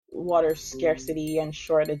water scarcity and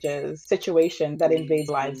shortages situation that invades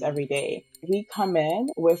lives every day. We come in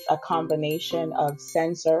with a combination of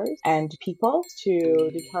sensors and people to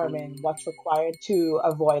determine what's required to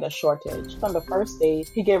avoid a shortage. On the first day,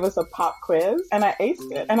 he gave us a pop quiz and I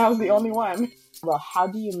aced it and I was the only one. Well, how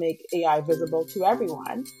do you make AI visible to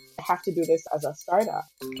everyone? I have to do this as a startup.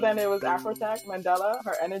 Then it was Afrotech, Mandela,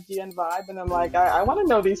 her energy and vibe. And I'm like, I want to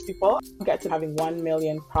know these people. Get to having 1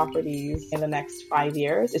 million properties in the next 5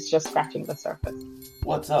 years. It's just scratching the surface.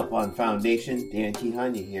 What's up on Foundation? Dan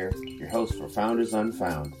Kihanya here, your host for Founders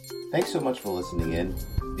Unfound. Thanks so much for listening in.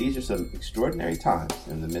 These are some extraordinary times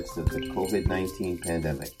in the midst of the COVID-19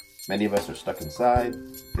 pandemic. Many of us are stuck inside,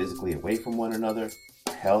 physically away from one another.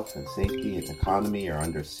 Health and safety and economy are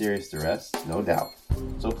under serious duress, no doubt.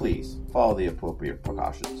 So please, follow the appropriate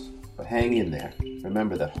precautions. But hang in there.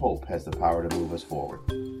 Remember that hope has the power to move us forward,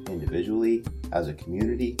 individually, as a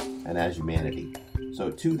community, and as humanity.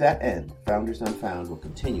 So to that end, Founders Unfound will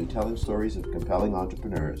continue telling stories of compelling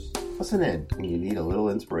entrepreneurs. Listen in when you need a little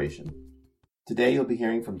inspiration. Today you'll be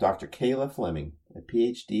hearing from Dr. Kayla Fleming, a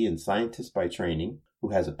PhD and scientist by training, who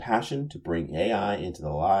has a passion to bring AI into the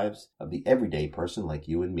lives of the everyday person like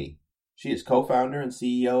you and me. She is co-founder and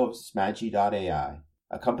CEO of Smadgy.ai,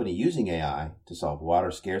 a company using AI to solve water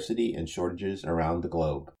scarcity and shortages around the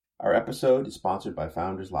globe. Our episode is sponsored by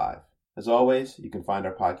Founders Live. As always, you can find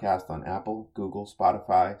our podcast on Apple, Google,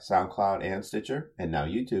 Spotify, SoundCloud, and Stitcher, and now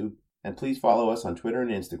YouTube. And please follow us on Twitter and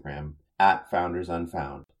Instagram at Founders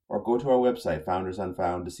Unfound, or go to our website, Founders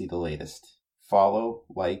Unfound, to see the latest. Follow,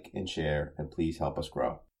 like, and share, and please help us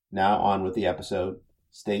grow. Now on with the episode.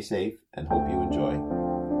 Stay safe and hope you enjoy.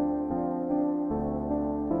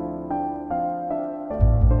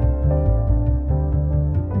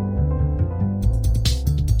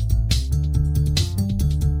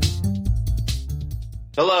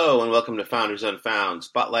 Hello and welcome to Founders Unfound,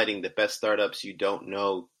 spotlighting the best startups you don't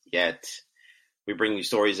know yet. We bring you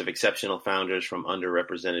stories of exceptional founders from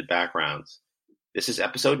underrepresented backgrounds. This is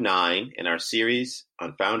episode 9 in our series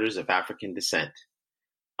on founders of African descent.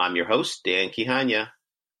 I'm your host, Dan Kihanya.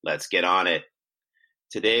 Let's get on it.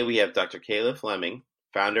 Today we have Dr. Kayla Fleming,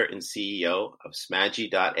 founder and CEO of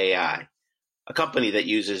Smadgy.ai, a company that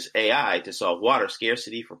uses AI to solve water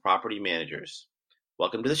scarcity for property managers.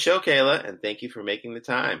 Welcome to the show, Kayla, and thank you for making the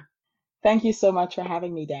time. Thank you so much for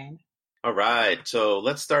having me, Dan. All right, so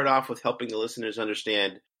let's start off with helping the listeners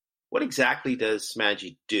understand what exactly does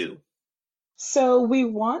Smadgy do? So we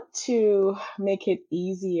want to make it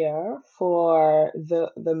easier for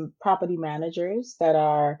the property managers that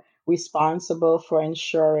are responsible for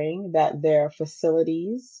ensuring that their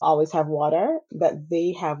facilities always have water, that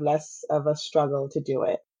they have less of a struggle to do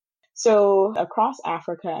it. So across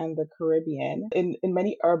Africa and the Caribbean, in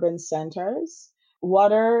many urban centers,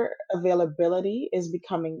 water availability is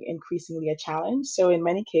becoming increasingly a challenge. So in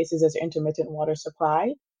many cases, there's intermittent water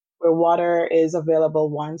supply, where water is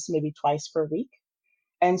available once, maybe twice per week.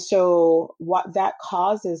 And so what that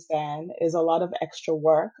causes then is a lot of extra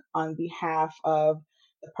work on behalf of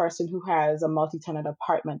the person who has a multi-tenant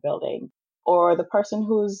apartment building or the person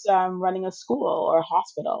who's running a school or a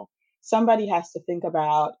hospital. Somebody has to think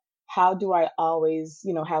about, how do I always,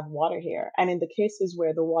 have water here? And in the cases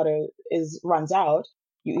where the water runs out,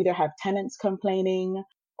 you either have tenants complaining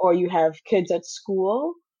or you have kids at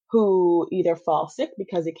school who either fall sick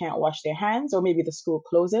because they can't wash their hands, or maybe the school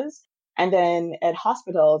closes. And then at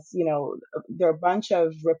hospitals, there are a bunch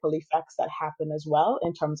of ripple effects that happen as well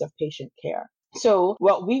in terms of patient care. So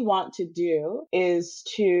what we want to do is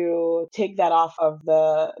to take that off of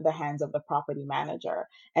the hands of the property manager.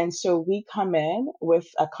 And so we come in with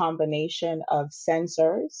a combination of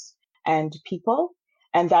sensors and people,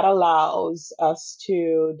 and that allows us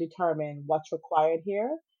to determine what's required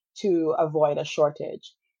here to avoid a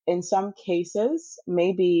shortage. In some cases,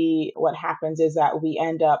 maybe what happens is that we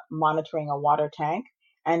end up monitoring a water tank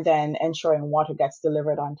and then ensuring water gets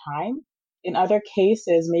delivered on time. In other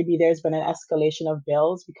cases, maybe there's been an escalation of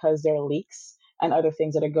bills because there are leaks and other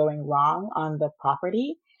things that are going wrong on the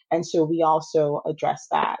property. And so we also address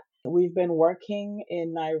that. We've been working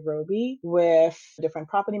in Nairobi with different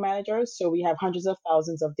property managers. So we have hundreds of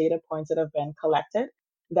thousands of data points that have been collected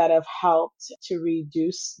that have helped to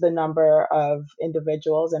reduce the number of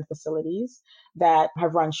individuals and facilities that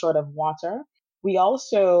have run short of water. We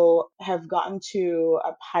also have gotten to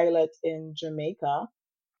a pilot in Jamaica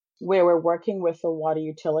where we're working with a water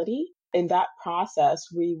utility. In that process,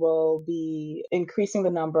 we will be increasing the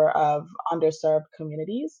number of underserved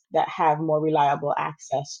communities that have more reliable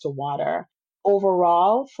access to water.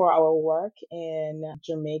 Overall, for our work in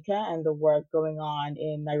Jamaica and the work going on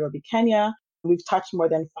in Nairobi, Kenya, We've touched more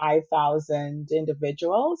than 5,000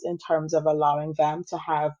 individuals in terms of allowing them to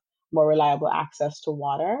have more reliable access to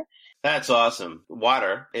water. That's awesome.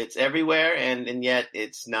 Water, it's everywhere, and yet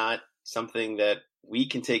it's not something that we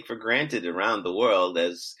can take for granted around the world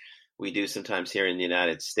as we do sometimes here in the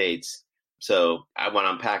United States. So I want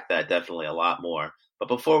to unpack that definitely a lot more. But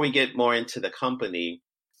before we get more into the company,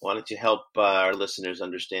 why don't you help our listeners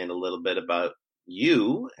understand a little bit about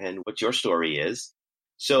you and what your story is?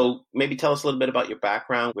 So maybe tell us a little bit about your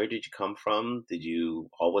background. Where did you come from? Did you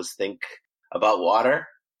always think about water?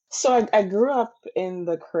 So I grew up in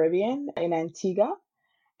the Caribbean, in Antigua.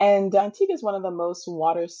 And Antigua is one of the most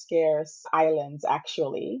water scarce islands,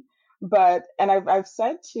 actually. And I've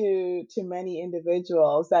said to many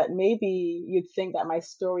individuals that maybe you'd think that my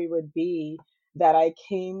story would be that I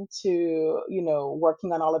came to,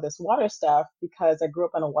 working on all of this water stuff because I grew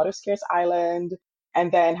up on a water scarce island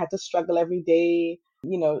and then had to struggle every day,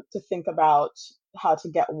 to think about how to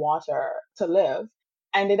get water to live.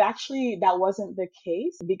 And that wasn't the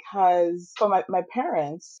case because for my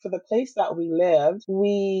parents, for the place that we lived,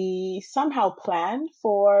 we somehow planned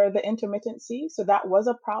for the intermittency. So that was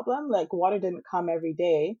a problem. Like water didn't come every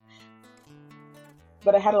day,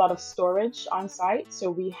 but I had a lot of storage on site.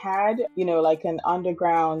 So we had, like an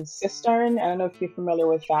underground cistern. I don't know if you're familiar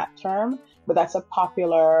with that term, but that's a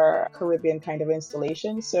popular Caribbean kind of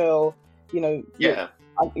installation. So, you know, you're, Yeah,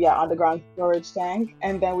 yeah, underground storage tank.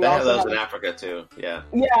 And then we they have also those had in Africa too. Yeah.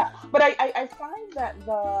 yeah, but I find that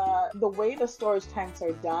the way the storage tanks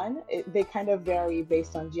are done, they kind of vary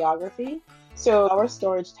based on geography. So our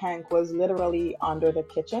storage tank was literally under the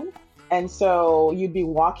kitchen. And so you'd be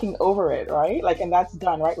walking over it, right? Like, and that's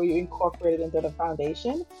done, right? Where you incorporate it into the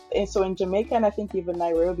foundation. And so in Jamaica, and I think even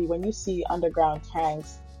Nairobi, when you see underground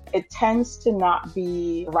tanks, it tends to not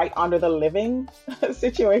be right under the living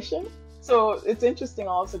situation. So it's interesting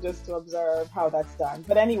also just to observe how that's done.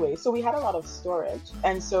 But anyway, so we had a lot of storage.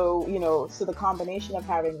 And so, so the combination of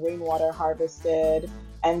having rainwater harvested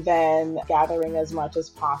and then gathering as much as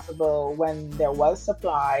possible when there was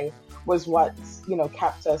supply was what,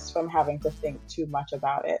 kept us from having to think too much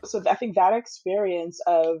about it. So I think that experience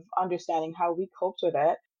of understanding how we coped with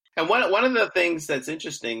it. And one of the things that's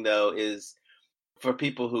interesting though is for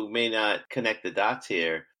people who may not connect the dots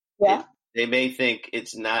here, Yeah. they may think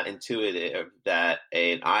it's not intuitive that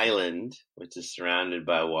an island, which is surrounded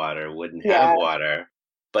by water, wouldn't have Yeah. water,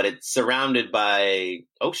 but it's surrounded by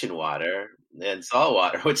ocean water and salt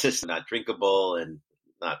water, which is not drinkable and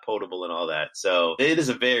not potable and all that. So it is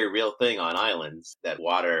a very real thing on islands that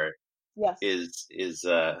water Yes. is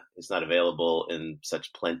not available in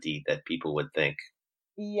such plenty that people would think.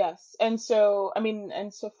 Yes. And so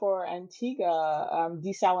for Antigua,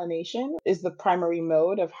 desalination is the primary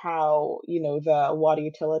mode of how, the water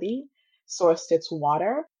utility sourced its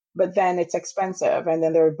water, but then it's expensive. And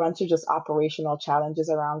then there are a bunch of just operational challenges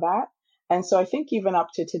around that. And so I think even up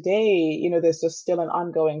to today, there's just still an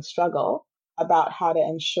ongoing struggle about how to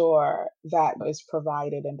ensure that is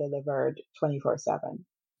provided and delivered 24/7.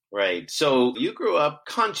 Right. So you grew up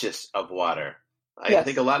conscious of water. I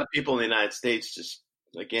think a Yes. lot of people in the United States just,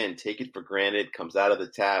 again, take it for granted. Comes out of the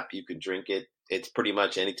tap, you can drink it. It's pretty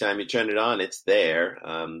much anytime you turn it on, it's there.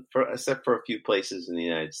 Except for a few places in the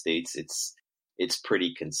United States, it's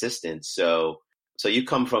pretty consistent. So you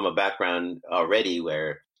come from a background already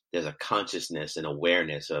where there's a consciousness and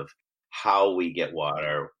awareness of how we get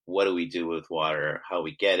water, what do we do with water, how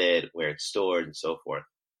we get it, where it's stored, and so forth.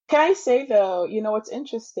 Can I say though, what's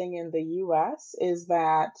interesting in the US is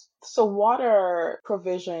that so water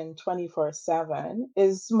provision 24/7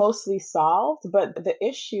 is mostly solved, but the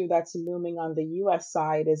issue that's looming on the US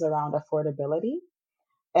side is around affordability.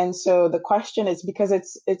 And so the question is because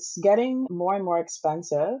it's getting more and more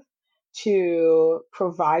expensive to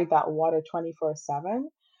provide that water 24/7.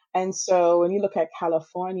 And so when you look at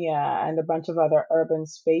California and a bunch of other urban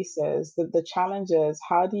spaces, the challenge is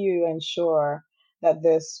how do you ensure that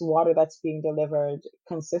this water that's being delivered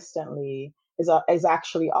consistently is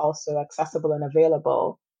actually also accessible and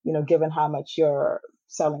available, given how much you're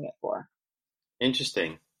selling it for.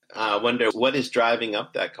 Interesting. I wonder what is driving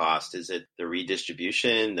up that cost. Is it the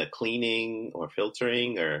redistribution, the cleaning, or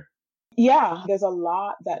filtering, or Yeah, there's a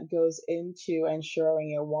lot that goes into ensuring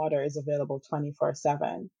your water is available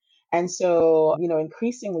 24/7. And so,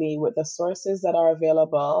 increasingly with the sources that are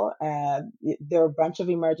available, there are a bunch of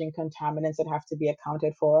emerging contaminants that have to be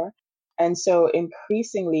accounted for. And so,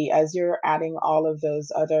 increasingly, as you're adding all of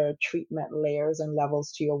those other treatment layers and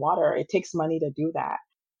levels to your water, it takes money to do that.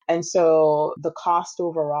 And so, the cost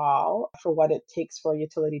overall for what it takes for a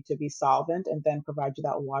utility to be solvent and then provide you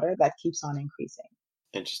that water, that keeps on increasing.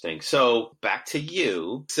 Interesting. So back to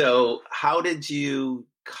you. So how did you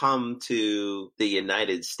come to the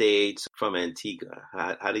United States from Antigua?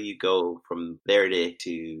 How do you go from there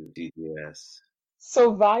to the US?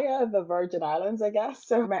 So via the Virgin Islands, I guess.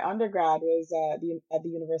 So my undergrad was at the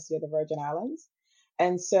University of the Virgin Islands.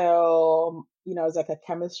 And so, it was like a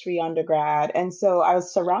chemistry undergrad. And so I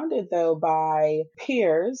was surrounded though by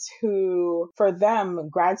peers who, for them,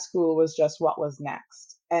 grad school was just what was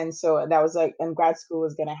next. And so that was like, and grad school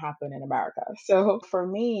was going to happen in America. So for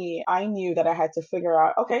me, I knew that I had to figure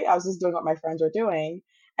out, okay, I was just doing what my friends were doing.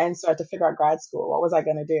 And so I had to figure out grad school. What was I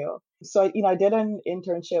going to do? So, I did an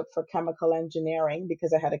internship for chemical engineering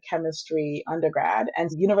because I had a chemistry undergrad, and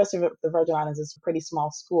the University of the Virgin Islands is a pretty small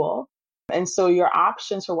school. And so your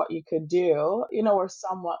options for what you could do, were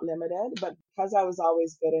somewhat limited, but because I was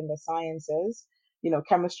always good in the sciences,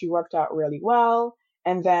 chemistry worked out really well.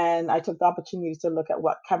 And then I took the opportunity to look at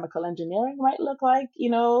what chemical engineering might look like,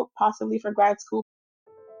 possibly for grad school.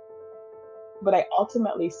 But I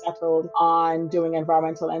ultimately settled on doing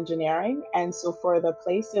environmental engineering. And so for the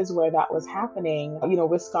places where that was happening,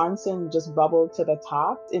 Wisconsin just bubbled to the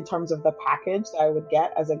top in terms of the package that I would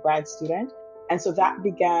get as a grad student. And so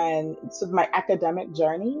so my academic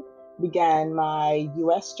journey began my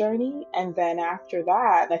US journey. And then after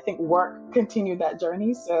that, I think work continued that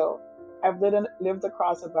journey. So I've lived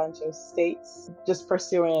across a bunch of states, just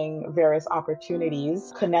pursuing various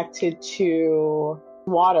opportunities connected to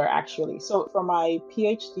water, actually. So for my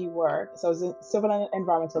PhD work, so I was a civil and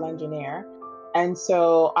environmental engineer. And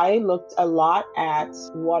so I looked a lot at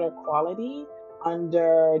water quality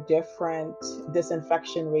under different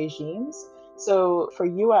disinfection regimes. So for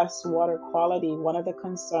US water quality, one of the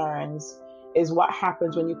concerns is what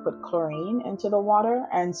happens when you put chlorine into the water.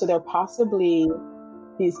 And so there are possibly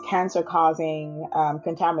these cancer-causing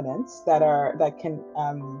contaminants that can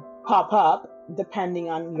pop up depending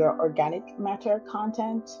on your organic matter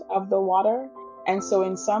content of the water. And so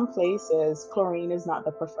in some places, chlorine is not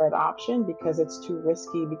the preferred option because it's too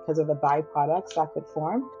risky because of the byproducts that could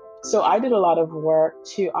form. So I did a lot of work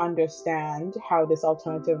to understand how this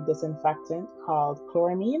alternative disinfectant called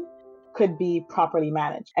chloramine could be properly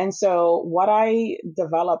managed. And so what I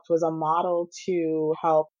developed was a model to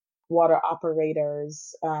help water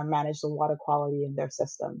operators manage the water quality in their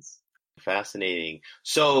systems. Fascinating.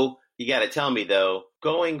 So you got to tell me though,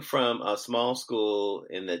 going from a small school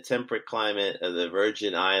in the temperate climate of the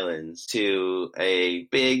Virgin Islands to a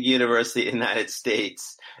big university in the United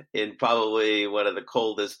States in probably one of the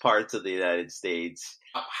coldest parts of the United States,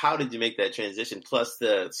 how did you make that transition? Plus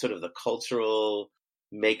the sort of the cultural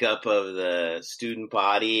makeup of the student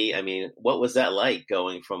body. I mean, what was that like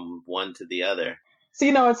going from one to the other? So,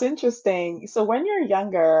 it's interesting. So when you're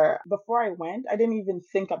younger, before I went, I didn't even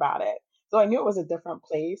think about it. So I knew it was a different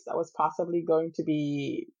place that was possibly going to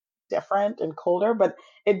be different and colder, but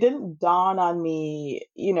it didn't dawn on me,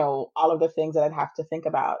 all of the things that I'd have to think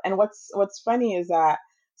about. And what's funny is that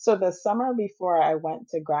so the summer before I went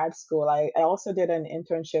to grad school, I also did an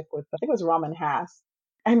internship with, I think it was Raman Hass.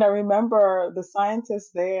 And I remember the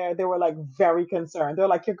scientists there, they were like very concerned. They're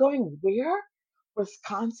like, "You're going where?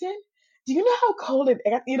 Wisconsin? Do you know how cold it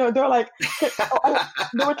is?" They're like,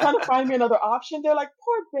 they were trying to find me another option. They're like,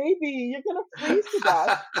 "Poor baby, you're gonna freeze to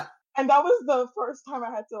death." And that was the first time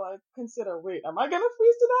I had to like consider, wait, am I gonna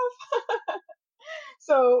freeze to death?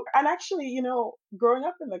 So, and actually, growing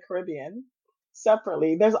up in the Caribbean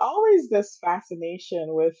separately, there's always this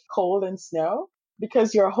fascination with cold and snow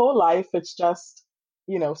because your whole life it's just,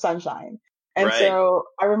 sunshine. And Right. so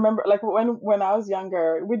I remember like when I was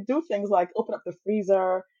younger, we'd do things like open up the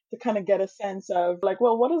freezer to kind of get a sense of like,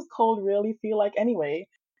 well, what does cold really feel like anyway?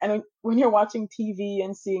 And when you're watching TV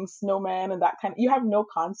and seeing snowman and that you have no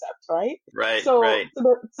concept, right? Right, So, right.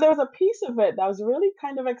 so there was a piece of it that was really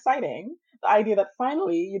kind of exciting. The idea that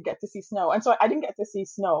finally you'd get to see snow. And so I didn't get to see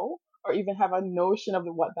snow or even have a notion of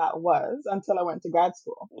what that was until I went to grad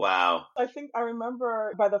school. Wow. I think I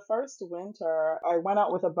remember by the first winter, I went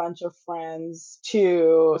out with a bunch of friends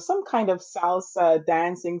to some kind of salsa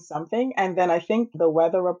dancing something. And then I think the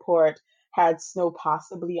weather report had snow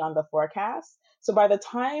possibly on the forecast. So by the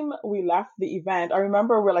time we left the event, I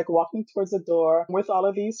remember we're like walking towards the door with all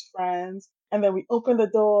of these friends. And then we open the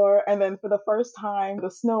door. And then for the first time, the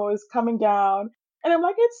snow is coming down. And I'm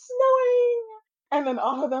like, "It's snowing." And then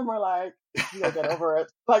all of them were like, "You gotta get over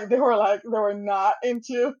it." Like they were not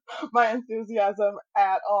into my enthusiasm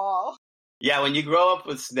at all. Yeah, when you grow up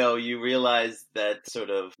with snow, you realize that sort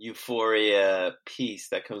of euphoria peace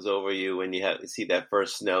that comes over you when you see that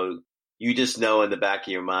first snow. You just know in the back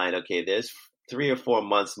of your mind, okay, there's 3 or 4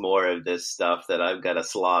 months more of this stuff that I've got to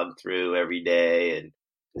slog through every day, and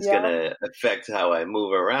It's going Yeah. to affect how I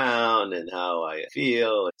move around and how I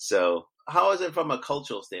feel. So how is it from a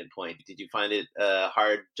cultural standpoint? Did you find it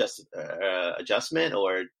hard adjustment,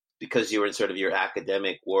 or because you were in sort of your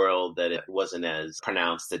academic world that it wasn't as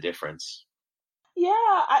pronounced a difference? Yeah,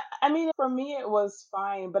 I mean, for me, it was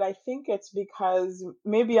fine, but I think it's because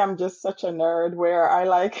maybe I'm just such a nerd where I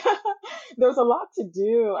like, there's a lot to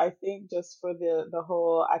do, I think, just for the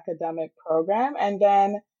whole academic program. And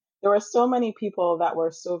then there were so many people that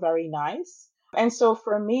were so very nice. And so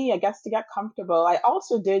for me, I guess to get comfortable, I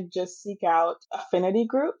also did just seek out affinity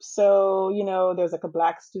groups. So, there's like a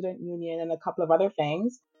Black Student Union and a couple of other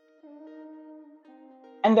things.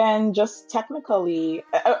 And then just technically,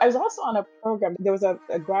 I was also on a program. There was a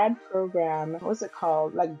grad program. What was it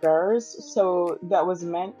called? Like GERS. So that was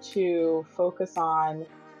meant to focus on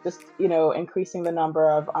just, increasing the number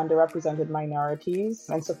of underrepresented minorities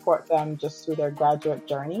and support them just through their graduate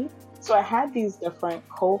journey. So I had these different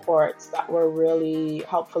cohorts that were really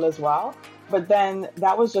helpful as well. But then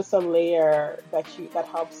that was just a layer that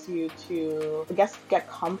helps you to, I guess, get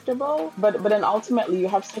comfortable. But then ultimately you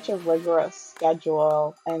have such a rigorous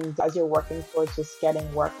schedule, and as you're working towards just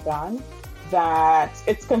getting work done, that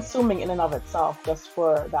it's consuming in and of itself just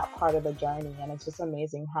for that part of the journey. And it's just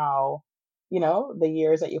amazing how, the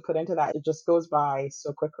years that you put into that, it just goes by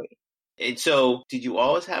so quickly. And so did you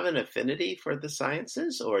always have an affinity for the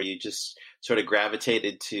sciences, or you just sort of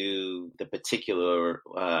gravitated to the particular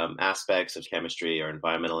aspects of chemistry or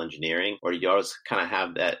environmental engineering, or did you always kind of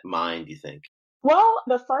have that mind, you think? Well,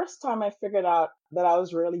 the first time I figured out that I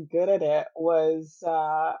was really good at it was,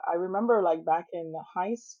 I remember like back in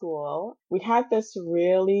high school, we had this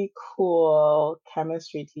really cool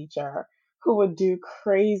chemistry teacher who would do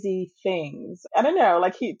crazy things. I don't know,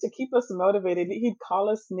 like to keep us motivated, he'd call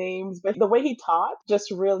us names, but the way he taught just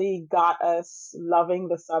really got us loving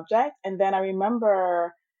the subject. And then I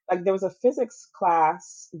remember like there was a physics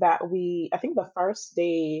class that I think the first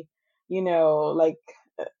day, like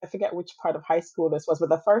I forget which part of high school this was, but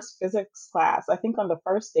the first physics class, I think on the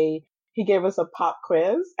first day, he gave us a pop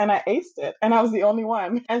quiz and I aced it and I was the only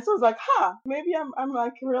one. And so I was like, maybe I'm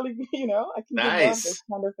like really, I can do more of this Nice.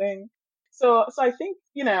 kind of thing. So I think,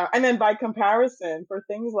 and then by comparison for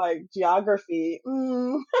things like geography,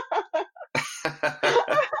 so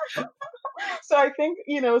I think,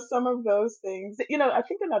 some of those things, I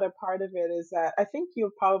think another part of it is that I think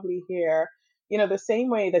you'll probably hear, the same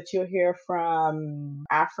way that you'll hear from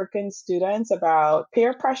African students about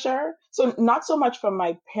peer pressure. So not so much from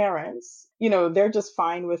my parents, they're just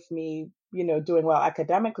fine with me, doing well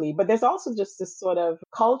academically, but there's also just this sort of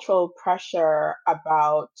cultural pressure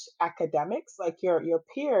about academics. Like your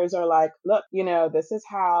peers are like, look, this is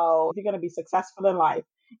how if you're going to be successful in life.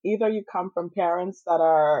 Either you come from parents that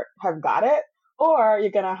have got it, or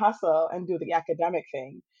you're going to hustle and do the academic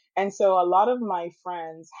thing. And so a lot of my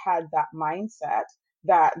friends had that mindset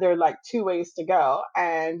that there are like two ways to go,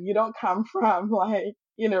 and you don't come from like,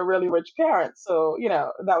 really rich parents. So,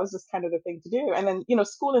 that was just kind of the thing to do. And then,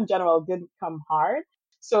 school in general didn't come hard.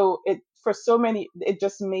 So for so many, it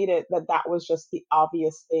just made it that was just the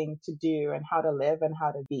obvious thing to do and how to live and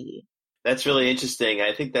how to be. That's really interesting.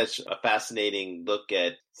 I think that's a fascinating look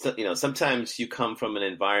at, sometimes you come from an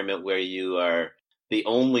environment where you are the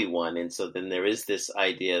only one. And so then there is this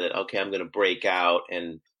idea that, okay, I'm going to break out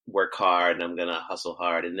and work hard and I'm going to hustle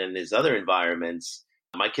hard. And then there's other environments.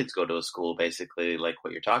 My kids go to a school basically like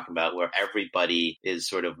what you're talking about, where everybody is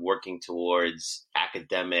sort of working towards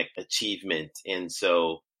academic achievement. And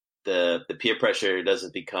so the peer pressure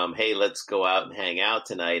doesn't become, hey, let's go out and hang out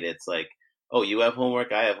tonight. It's like, oh, you have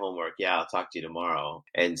homework? I have homework. Yeah, I'll talk to you tomorrow.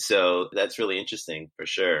 And so that's really interesting for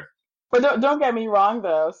sure. But don't get me wrong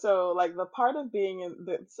though. So like the part of being in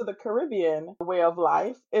the Caribbean way of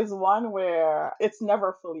life is one where it's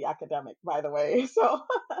never fully academic, by the way. So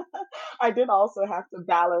I did also have to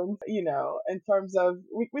balance, in terms of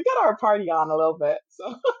we got our party on a little bit.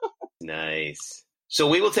 So Nice. So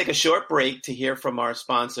we will take a short break to hear from our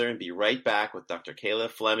sponsor and be right back with Dr. Kayla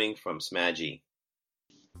Fleming from Smagi.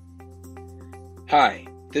 Hi,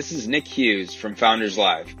 this is Nick Hughes from Founders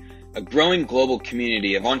Live, a growing global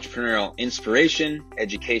community of entrepreneurial inspiration,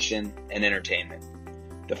 education, and entertainment.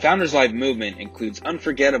 The Founders Live movement includes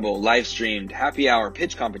unforgettable live-streamed happy hour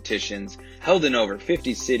pitch competitions held in over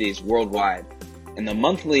 50 cities worldwide, and the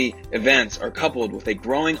monthly events are coupled with a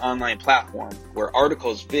growing online platform where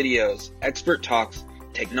articles, videos, expert talks,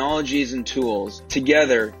 technologies, and tools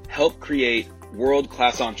together help create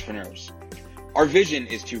world-class entrepreneurs. Our vision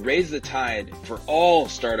is to raise the tide for all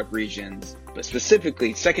startup regions, but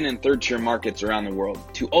specifically second and third tier markets around the world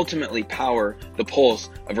to ultimately power the pulse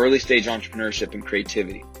of early stage entrepreneurship and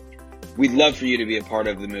creativity. We'd love for you to be a part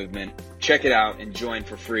of the movement. Check it out and join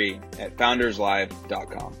for free at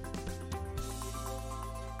founderslive.com.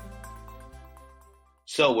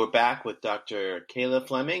 So we're back with Dr. Kayla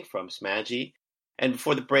Fleming from Smagy. And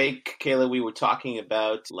before the break, Kayla, we were talking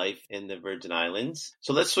about life in the Virgin Islands.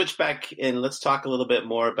 So let's switch back and let's talk a little bit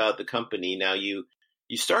more about the company. Now, you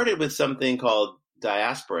started with something called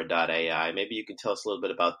Diaspora.ai. Maybe you can tell us a little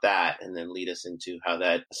bit about that and then lead us into how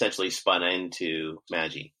that essentially spun into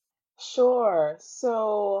Smagy. Sure.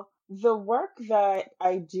 So the work that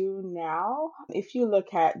I do now, if you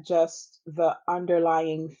look at just the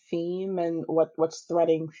underlying theme and what's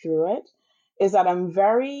threading through it, is that I'm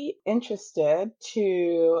very interested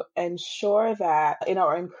to ensure that in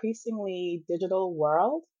our increasingly digital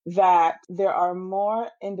world, that there are more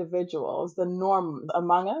individuals, the norm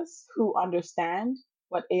among us, who understand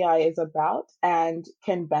what AI is about and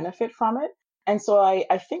can benefit from it. And so I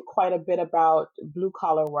think quite a bit about blue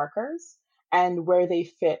collar workers and where they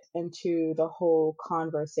fit into the whole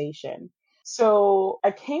conversation. So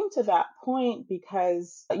I came to that point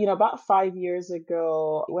because, about 5 years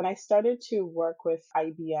ago, when I started to work with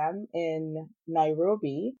IBM in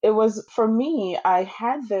Nairobi, it was for me, I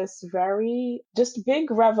had this very just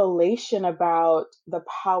big revelation about the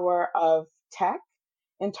power of tech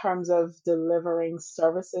in terms of delivering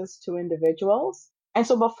services to individuals. And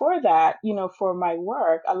so before that, for my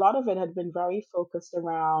work, a lot of it had been very focused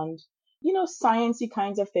around, sciencey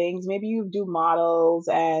kinds of things. Maybe you do models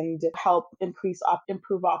and help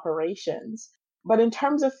improve operations. But in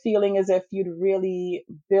terms of feeling as if you'd really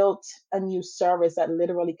built a new service that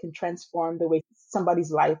literally can transform the way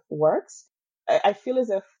somebody's life works, I feel as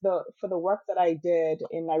if for the work that I did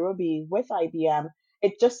in Nairobi with IBM,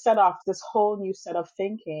 it just set off this whole new set of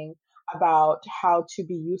thinking about how to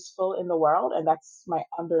be useful in the world. And that's my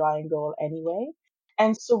underlying goal anyway.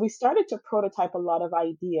 And so we started to prototype a lot of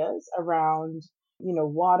ideas around,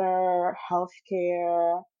 water,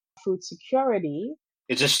 healthcare, food security.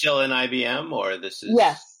 Is this still in IBM or this is?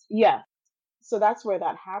 Yes. So that's where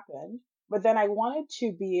that happened. But then I wanted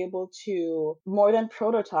to be able to, more than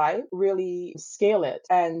prototype, really scale it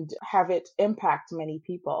and have it impact many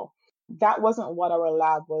people. That wasn't what our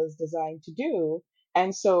lab was designed to do.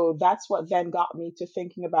 And so that's what then got me to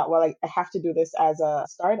thinking about, well, I have to do this as a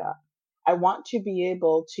startup. I want to be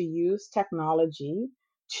able to use technology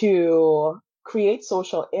to create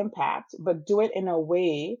social impact, but do it in a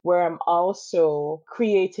way where I'm also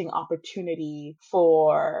creating opportunity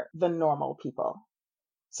for the normal people.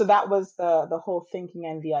 So that was the whole thinking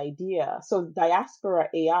and the idea. So Diaspora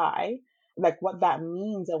AI, like what that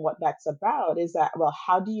means and what that's about is that, well,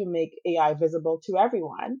 how do you make AI visible to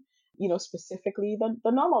everyone? Specifically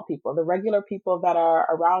the normal people, the regular people that are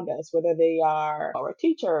around us, whether they are our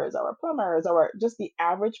teachers, our plumbers, or just the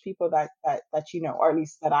average people that or at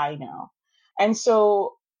least that I know. And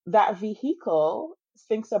so that vehicle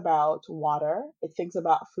thinks about water, it thinks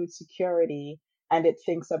about food security, and it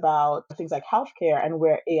thinks about things like healthcare and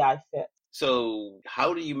where AI fits. So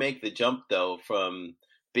how do you make the jump though from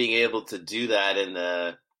being able to do that in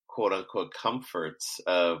the quote unquote comforts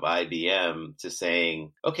of IBM to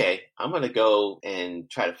saying, okay, I'm going to go and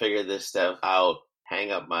try to figure this stuff out,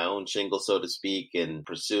 hang up my own shingle, so to speak, and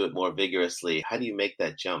pursue it more vigorously? How do you make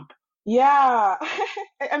that jump? Yeah,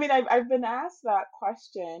 I mean, I've been asked that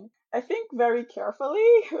question, I think very carefully,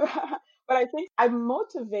 but I think I'm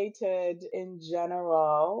motivated in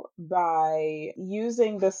general by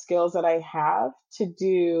using the skills that I have to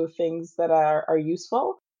do things that are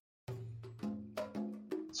useful.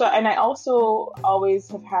 So, and I also always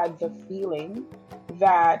have had the feeling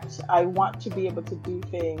that I want to be able to do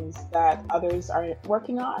things that others aren't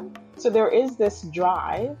working on. So there is this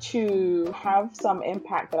drive to have some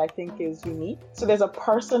impact that I think is unique. So there's a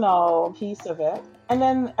personal piece of it. And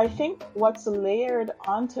then I think what's layered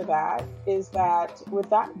onto that is that with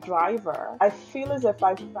that driver, I feel as if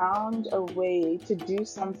I've found a way to do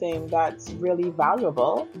something that's really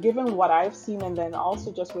valuable, given what I've seen, and then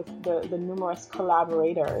also just with the numerous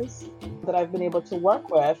collaborators that I've been able to work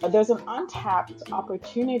with. There's an untapped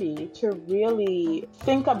opportunity to really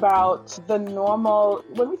think about the normal,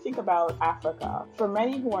 when we think about Africa, for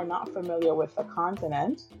many who are not familiar with the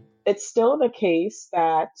continent, it's still the case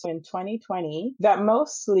that in 2020, that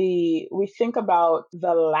mostly we think about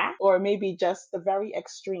the lack or maybe just the very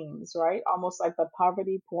extremes, right? Almost like the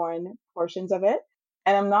poverty porn portions of it.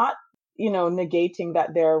 And I'm not, negating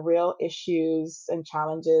that there are real issues and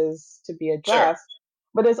challenges to be addressed. Sure.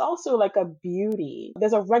 But there's also like a beauty.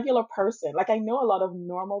 There's a regular person. Like I know a lot of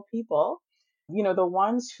normal people, the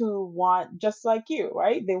ones who want, just like you,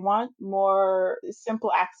 right? They want more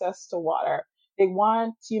simple access to water. They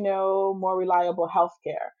want, more reliable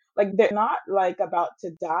healthcare. Like they're not like about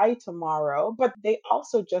to die tomorrow, but they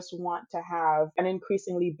also just want to have an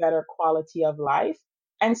increasingly better quality of life.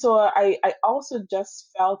 And so I also just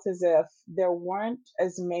felt as if there weren't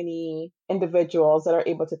as many individuals that are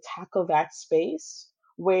able to tackle that space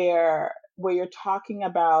where you're talking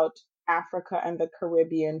about Africa and the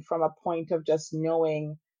Caribbean from a point of just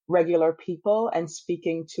knowing regular people and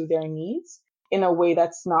speaking to their needs in a way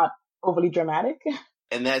that's not overly dramatic.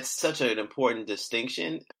 And that's such an important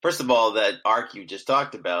distinction. First of all, that arc you just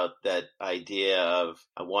talked about, that idea of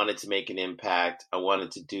I wanted to make an impact, I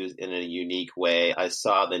wanted to do it in a unique way, I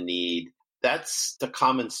saw the need. That's the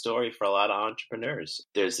common story for a lot of entrepreneurs.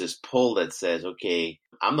 There's this pull that says, okay,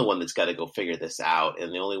 I'm the one that's got to go figure this out.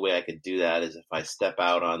 And the only way I could do that is if I step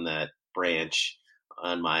out on that branch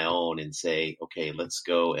on my own and say, okay, let's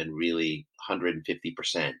go and really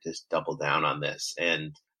 150% just double down on this.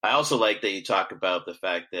 And I also like that you talk about the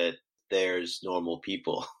fact that there's normal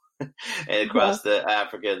people and Yeah. across the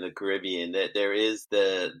Africa and the Caribbean, that there is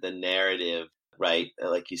the narrative, right?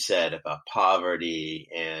 Like you said, about poverty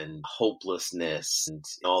and hopelessness and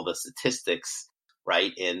all the statistics,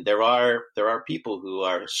 right? And there are people who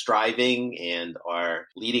are striving and are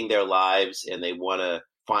leading their lives, and they want to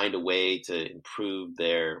find a way to improve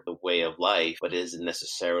the way of life, but it isn't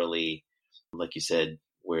necessarily, like you said,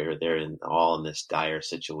 where they're all in this dire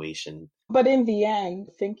situation. But in the end,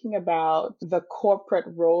 thinking about the corporate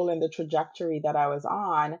role and the trajectory that I was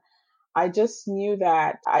on, I just knew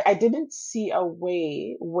that I didn't see a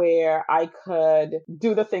way where I could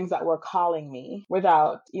do the things that were calling me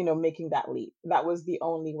without, making that leap. That was the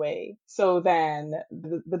only way. So then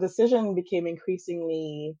the decision became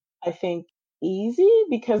increasingly, I think, easy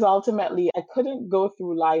because ultimately I couldn't go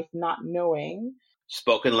through life not knowing.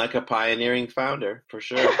 Spoken like a pioneering founder, for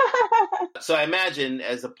sure. So I imagine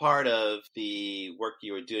as a part of the work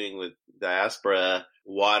you were doing with Diaspora,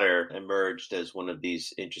 water emerged as one of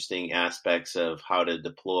these interesting aspects of how to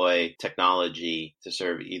deploy technology to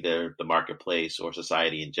serve either the marketplace or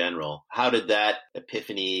society in general. How did that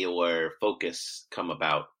epiphany or focus come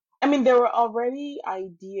about? I mean, there were already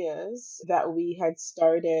ideas that we had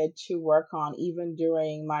started to work on even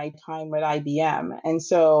during my time with IBM. And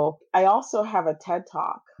so I also have a TED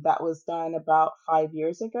Talk that was done about 5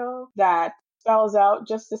 years ago that spells out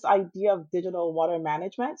just this idea of digital water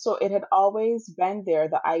management. So it had always been there,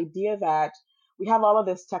 the idea that we have all of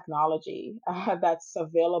this technology that's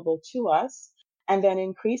available to us. And then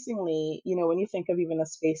increasingly, when you think of even a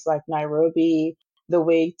space like Nairobi, the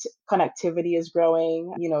way connectivity is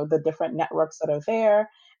growing, the different networks that are there,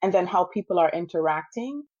 and then how people are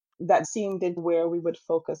interacting. That seemed where we would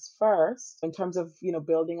focus first in terms of,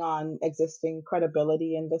 building on existing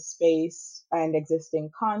credibility in the space and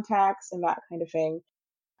existing contacts and that kind of thing.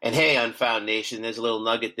 And hey, Unfound Nation, there's a little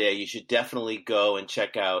nugget there. You should definitely go and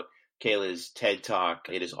check out Kayla's TED Talk.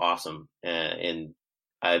 It is awesome. And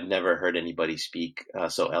I've never heard anybody speak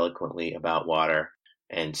so eloquently about water.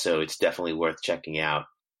 And so it's definitely worth checking out.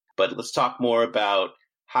 But let's talk more about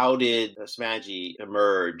how did Smaji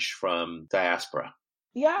emerge from Diaspora?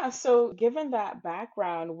 Yeah, so given that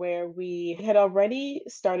background where we had already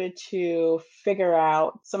started to figure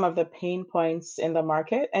out some of the pain points in the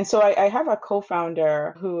market, and so I have a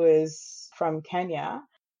co-founder who is from Kenya.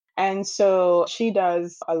 And so she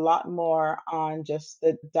does a lot more on just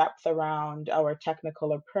the depth around our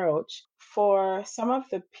technical approach for some of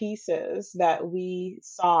the pieces that we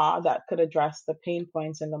saw that could address the pain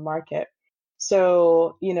points in the market.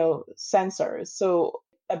 So, sensors. So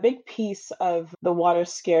a big piece of the water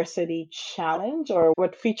scarcity challenge, or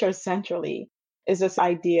what features centrally, is this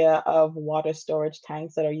idea of water storage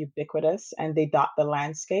tanks that are ubiquitous and they dot the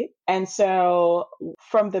landscape. And so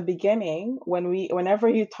from the beginning, whenever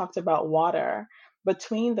you talked about water,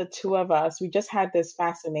 between the two of us, we just had this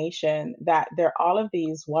fascination that there are all of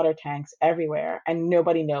these water tanks everywhere and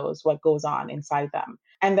nobody knows what goes on inside them.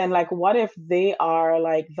 And then, like, what if they are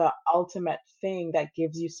like the ultimate thing that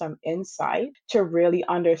gives you some insight to really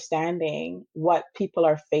understanding what people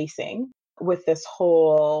are facing with this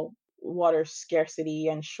whole water scarcity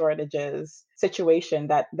and shortages situation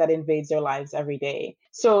that invades their lives every day.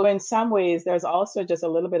 So in some ways, there's also just a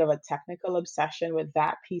little bit of a technical obsession with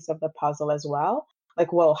that piece of the puzzle as well.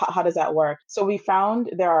 Like, well, how does that work? So we found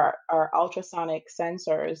there are ultrasonic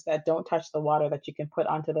sensors that don't touch the water that you can put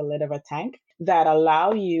onto the lid of a tank that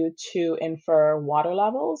allow you to infer water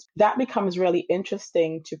levels. That becomes really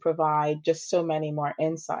interesting to provide just so many more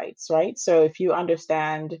insights, right? So if you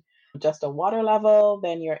understand just a water level,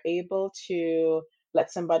 then you're able to let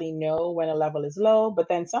somebody know when a level is low. But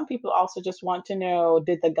then some people also just want to know,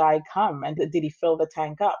 did the guy come and did he fill the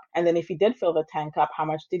tank up? And then if he did fill the tank up, how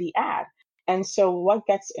much did he add? And so what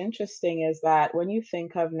gets interesting is that when you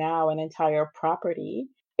think of now an entire property,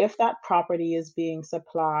 if that property is being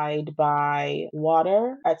supplied by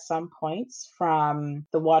water at some points from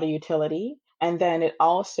the water utility, and then it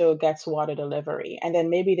also gets water delivery, and then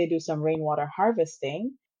maybe they do some rainwater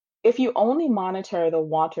harvesting, if you only monitor the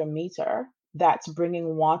water meter that's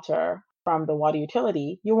bringing water from the water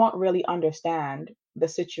utility, you won't really understand the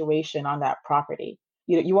situation on that property.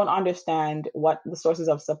 You won't understand what the sources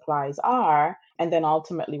of supplies are, and then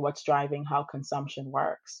ultimately what's driving how consumption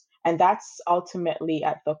works. And that's ultimately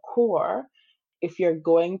at the core if you're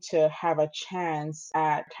going to have a chance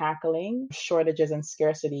at tackling shortages and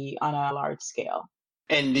scarcity on a large scale.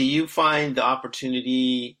 And do you find the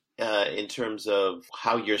opportunity in terms of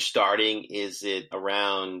how you're starting? Is it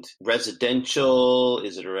around residential?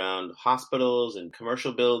 Is it around hospitals and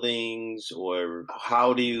commercial buildings? Or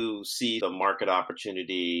how do you see the market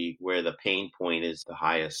opportunity where the pain point is the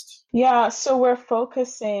highest? Yeah, so we're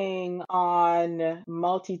focusing on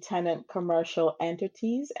multi-tenant commercial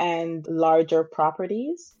entities and larger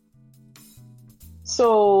properties.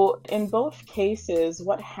 So in both cases,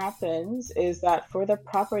 what happens is that for the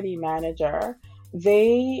property manager,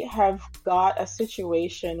 they have got a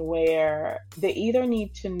situation where they either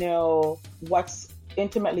need to know what's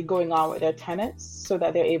intimately going on with their tenants so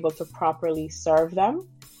that they're able to properly serve them.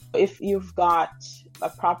 If you've got a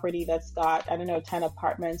property that's got, 10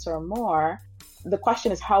 apartments or more, the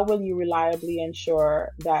question is how will you reliably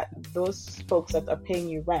ensure that those folks that are paying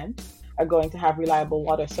you rent are going to have reliable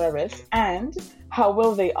water service, and how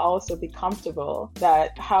will they also be comfortable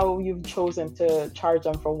that how you've chosen to charge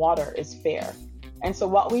them for water is fair. And so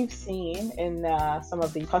what we've seen in some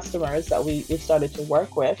of the customers that we've started to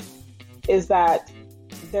work with is that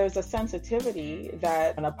there's a sensitivity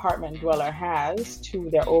that an apartment dweller has to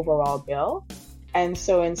their overall bill. And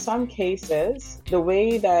so in some cases, the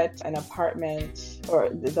way that an apartment or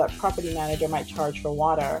the property manager might charge for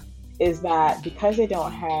water is that because they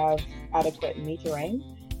don't have adequate metering,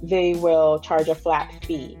 they will charge a flat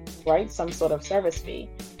fee, right? Some sort of service fee.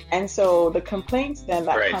 And so the complaints then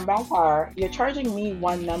that come back are, you're charging me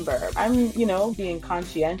one number. I'm, being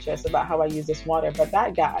conscientious about how I use this water, but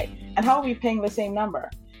that guy, and how are we paying the same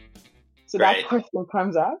number? So that question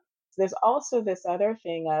comes up. There's also this other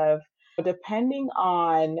thing of, depending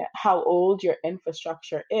on how old your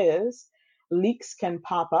infrastructure is, leaks can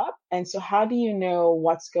pop up. And so how do you know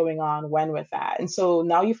what's going on when with that? And so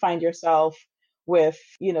now you find yourself with,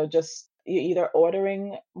 just you're either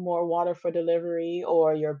ordering more water for delivery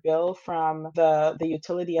or your bill from the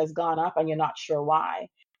utility has gone up and you're not sure why.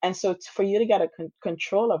 And so for you to get a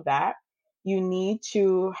control of that, you need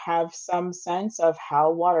to have some sense of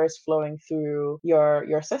how water is flowing through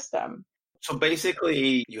your system. So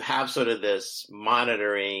basically, you have sort of this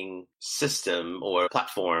monitoring system or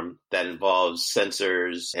platform that involves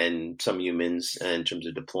sensors and some humans in terms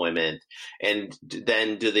of deployment. And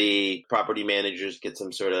then do the property managers get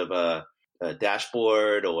some sort of a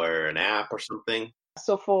dashboard or an app or something?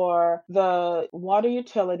 So for the water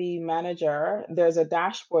utility manager, there's a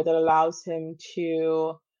dashboard that allows him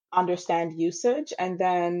to understand usage, and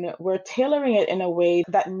then we're tailoring it in a way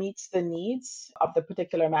that meets the needs of the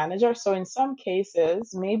particular manager. So in some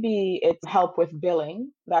cases, maybe it's help with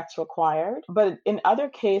billing that's required, but in other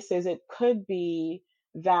cases, it could be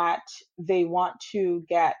that they want to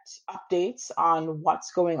get updates on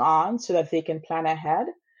what's going on so that they can plan ahead.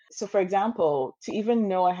 So for example, to even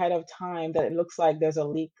know ahead of time that it looks like there's a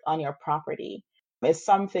leak on your property is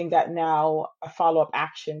something that now a follow-up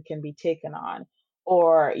action can be taken on.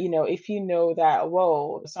 Or, if you know that,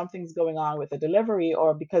 whoa, something's going on with the delivery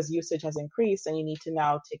or because usage has increased and you need to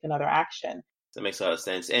now take another action. That makes a lot of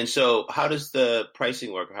sense. And so how does the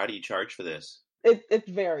pricing work? How do you charge for this? It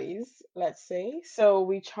varies, let's say. So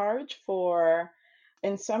we charge for,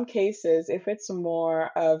 in some cases, if it's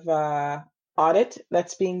more of a audit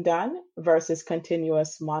that's being done versus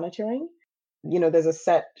continuous monitoring, there's a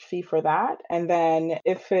set fee for that. And then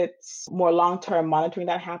if it's more long-term monitoring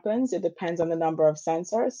that happens, it depends on the number of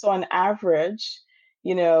sensors. So on average,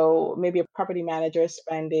 maybe a property manager is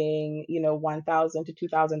spending, $1,000 to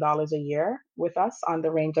 $2,000 a year with us on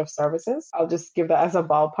the range of services. I'll just give that as a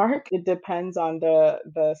ballpark. It depends on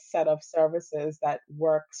the set of services that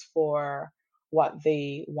works for what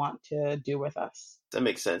they want to do with us. That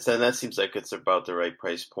makes sense. And that seems like it's about the right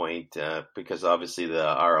price point because obviously the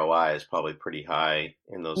ROI is probably pretty high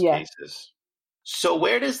in those cases. So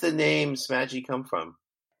where does the name Smaji come from?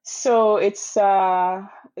 So it's I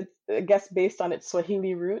guess based on its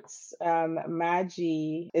Swahili roots.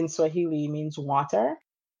 Maji in Swahili means water.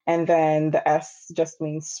 And then the S just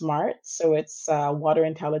means smart. So it's water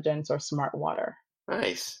intelligence or smart water.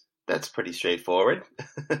 Nice. That's pretty straightforward.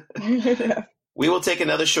 Yeah. We will take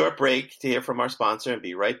another short break to hear from our sponsor and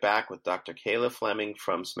be right back with Dr. Kayla Fleming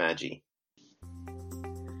from Smagi.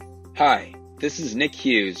 Hi, this is Nick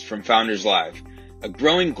Hughes from Founders Live, a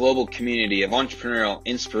growing global community of entrepreneurial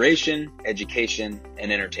inspiration, education, and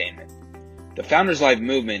entertainment. The Founders Live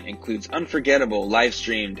movement includes unforgettable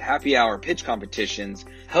live-streamed happy hour pitch competitions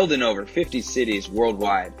held in over 50 cities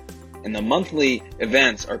worldwide, and the monthly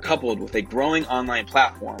events are coupled with a growing online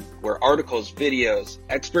platform where articles, videos,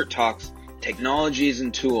 expert talks, technologies,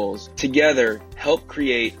 and tools together help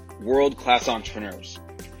create world-class entrepreneurs.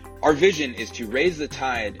 Our vision is to raise the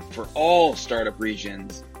tide for all startup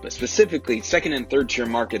regions, but specifically second and third tier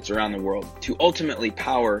markets around the world to ultimately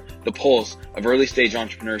power the pulse of early stage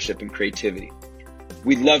entrepreneurship and creativity.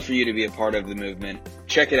 We'd love for you to be a part of the movement.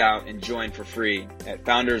 Check it out and join for free at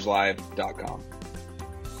founderslive.com.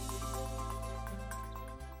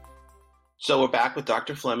 So we're back with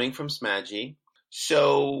Dr. Fleming from Smagi.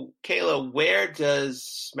 So, Kayla, where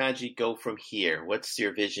does Smagi go from here? What's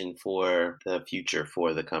your vision for the future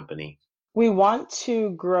for the company? We want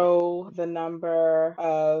to grow the number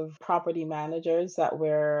of property managers that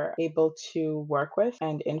we're able to work with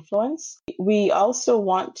and influence. We also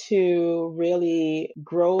want to really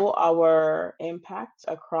grow our impact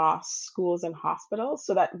across schools and hospitals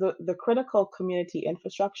so that the critical community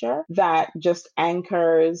infrastructure that just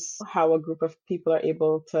anchors how a group of people are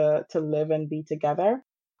able to live and be together.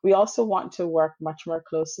 We also want to work much more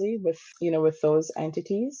closely with those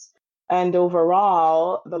entities. And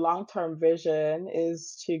overall, the long-term vision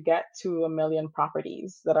is to get to 1 million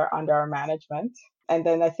properties that are under our management. And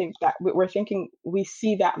then I think that we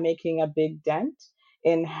see that making a big dent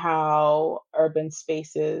in how urban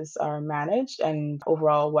spaces are managed and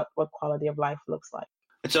overall what quality of life looks like.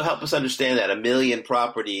 And so help us understand that 1 million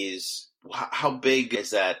properties, how big is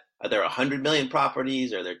that? Are there 100 million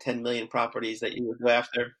properties? Are there 10 million properties that you would go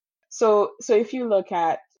after? So if you look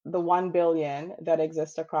at the 1 billion that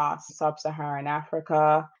exists across sub-Saharan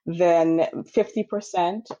Africa, then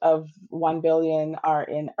 50% of 1 billion are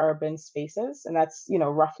in urban spaces. And that's,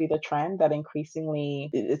 roughly the trend that increasingly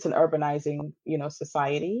it's an urbanizing,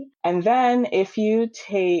 society. And then if you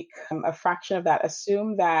take a fraction of that,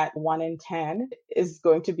 assume that 1 in 10 is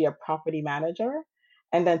going to be a property manager,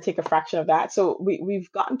 and then take a fraction of that. So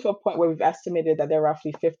we've gotten to a point where we've estimated that there are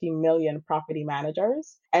roughly 50 million property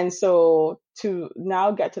managers. And so to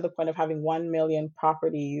now get to the point of having 1 million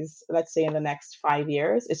properties, let's say in the next 5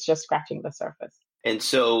 years, it's just scratching the surface. And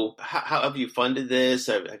so how have you funded this?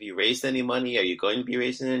 Have you raised any money? Are you going to be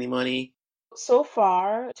raising any money? So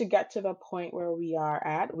far, to get to the point where we are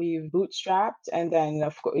at, we've bootstrapped and then,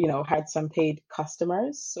 had some paid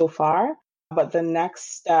customers so far. But the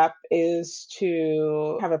next step is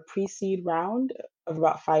to have a pre-seed round of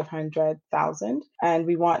about 500,000. And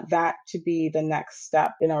we want that to be the next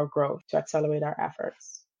step in our growth to accelerate our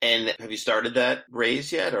efforts. And have you started that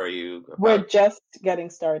raise yet? Or are you We're just getting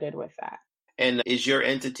started with that. And is your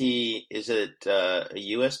entity, is it a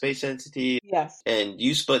US-based entity? Yes. And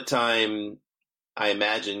you split time, I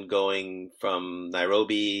imagine, going from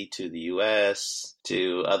Nairobi to the US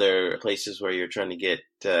to other places where you're trying to get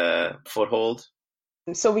foothold?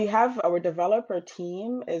 So we have our developer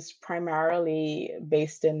team is primarily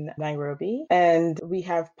based in Nairobi, and we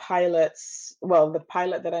have pilots. Well, the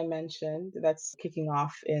pilot that I mentioned that's kicking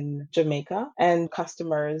off in Jamaica and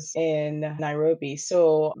customers in Nairobi.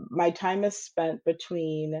 So my time is spent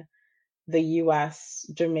between the US,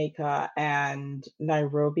 Jamaica, and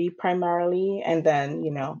Nairobi primarily, and then,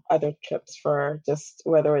 other trips for just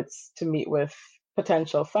whether it's to meet with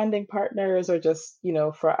potential funding partners or just,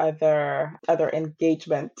 for other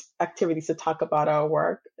engagement activities to talk about our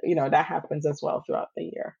work, that happens as well throughout the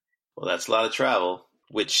year. Well, that's a lot of travel,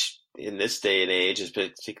 which in this day and age,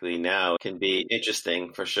 particularly now, can be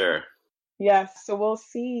interesting for sure. Yes, so we'll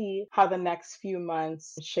see how the next few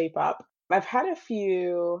months shape up. I've had a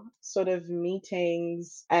few sort of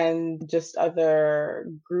meetings and just other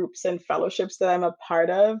groups and fellowships that I'm a part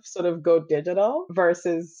of sort of go digital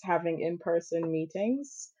versus having in-person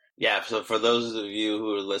meetings. Yeah, so for those of you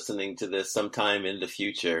who are listening to this sometime in the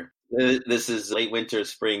future, this is late winter,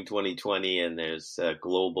 spring 2020, and there's a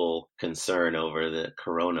global concern over the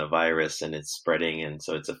coronavirus and it's spreading, and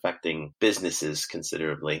so it's affecting businesses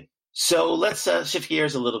considerably. So let's shift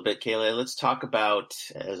gears a little bit, Kayla. Let's talk about,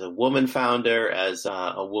 as a woman founder, as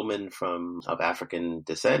a woman of African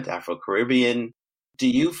descent, Afro-Caribbean, do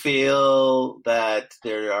you feel that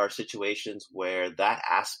there are situations where that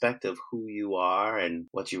aspect of who you are and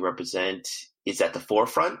what you represent is at the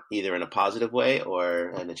forefront, either in a positive way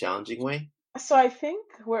or in a challenging way? So I think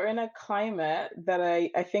we're in a climate that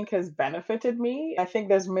I think has benefited me. I think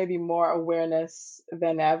there's maybe more awareness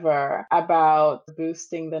than ever about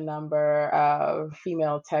boosting the number of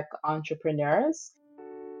female tech entrepreneurs.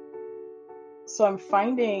 So I'm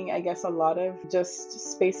finding, I guess, a lot of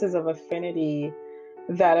just spaces of affinity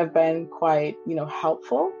that have been quite,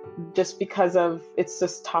 helpful just because of it's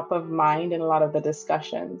just top of mind in a lot of the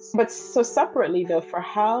discussions. But so separately though, for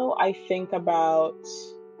how I think about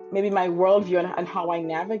maybe my worldview and how I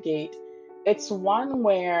navigate, it's one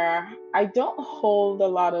where I don't hold a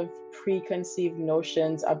lot of preconceived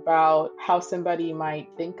notions about how somebody might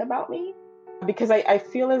think about me because I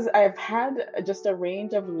feel as I've had just a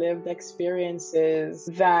range of lived experiences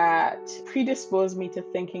that predispose me to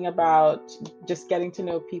thinking about just getting to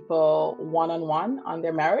know people one on one on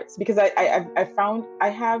their merits. Because I found I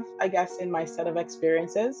have, I guess, in my set of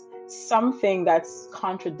experiences, something that's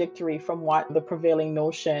contradictory from what the prevailing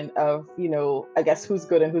notion of, I guess, who's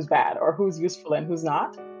good and who's bad or who's useful and who's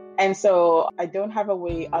not. And so I don't have a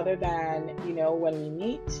way other than, when we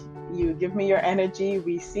meet, you give me your energy,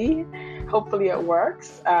 we see. Hopefully it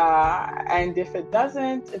works. And if it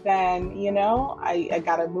doesn't, then, I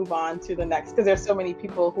got to move on to the next because there's so many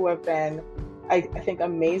people who have been, I think,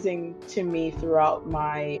 amazing to me throughout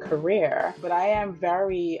my career. But I am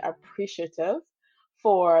very appreciative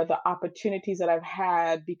for the opportunities that I've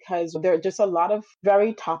had because there are just a lot of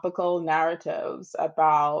very topical narratives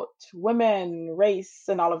about women, race,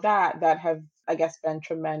 and all of that have, I guess, been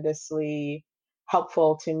tremendously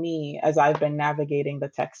helpful to me as I've been navigating the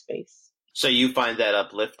tech space. So you find that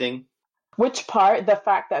uplifting? Which part? The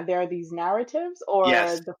fact that there are these narratives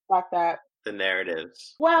Yes, or the fact that, the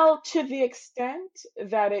narratives. well, to the extent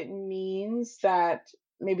that it means that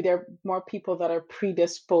maybe there are more people that are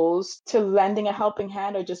predisposed to lending a helping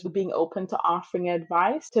hand or just being open to offering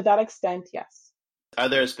advice, to that extent, yes. Are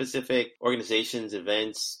there specific organizations,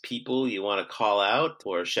 events, people you want to call out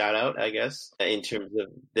or shout out, I guess, in terms of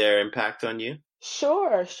their impact on you?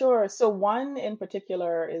 Sure, sure. So one in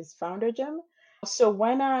particular is Founder Gym. So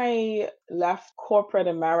when I left corporate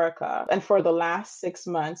America and for the last 6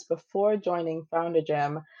 months before joining Founder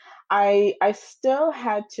Gym, I still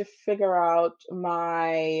had to figure out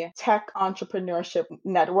my tech entrepreneurship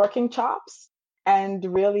networking chops and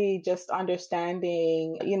really just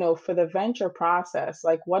understanding, for the venture process,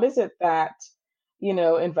 like what is it that,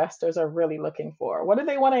 investors are really looking for? What do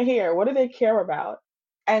they want to hear? What do they care about?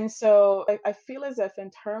 And so I feel as if, in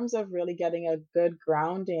terms of really getting a good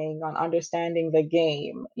grounding on understanding the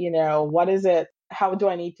game, what is it? How do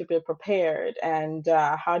I need to be prepared? And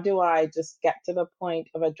how do I just get to the point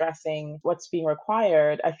of addressing what's being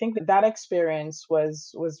required? I think that experience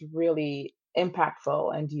was really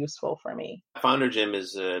impactful and useful for me. Founder Gym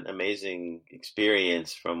is an amazing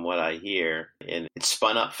experience from what I hear, and it's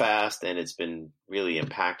spun up fast and it's been really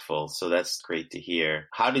impactful. So that's great to hear.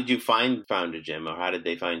 How did you find Founder Gym, or how did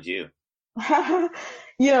they find you?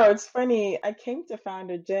 It's funny. I came to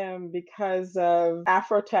Founder Gym because of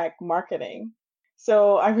Afrotech marketing.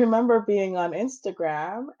 So I remember being on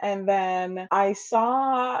Instagram and then I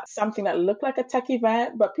saw something that looked like a tech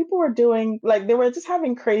event, but people were doing like they were just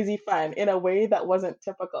having crazy fun in a way that wasn't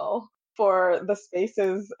typical for the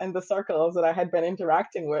spaces and the circles that I had been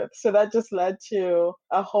interacting with. So that just led to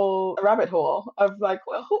a whole rabbit hole of like,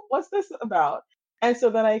 well, what's this about? And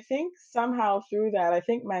so then I think somehow through that, I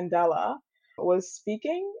think Mandela was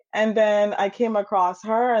speaking. And then I came across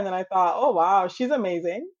her and then I thought, oh, wow, she's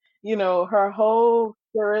amazing. Her whole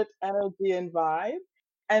spirit, energy, and vibe.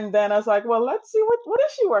 And then I was like, well, let's see what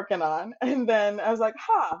is she working on? And then I was like,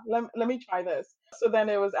 let me try this. So then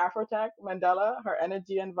it was Afrotech, Mandela, her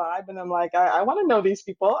energy and vibe. And I'm like, I want to know these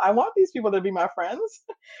people. I want these people to be my friends.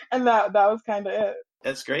 And that was kind of it.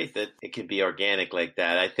 That's great that it can be organic like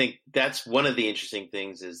that. I think that's one of the interesting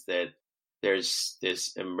things is that there's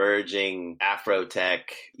this emerging Afrotech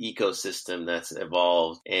ecosystem that's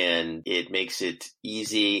evolved and it makes it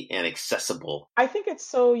easy and accessible. I think it's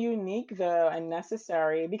so unique though and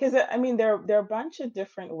necessary because I mean there are a bunch of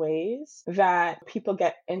different ways that people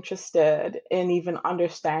get interested in even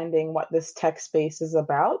understanding what this tech space is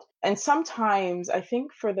about. And sometimes I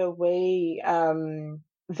think for the way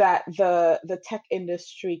that the tech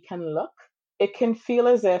industry can look, it can feel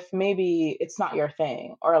as if maybe it's not your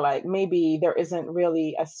thing or like maybe there isn't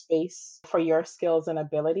really a space for your skills and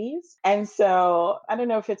abilities. And so I don't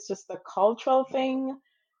know if it's just the cultural thing,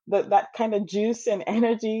 that kind of juice and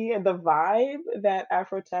energy and the vibe that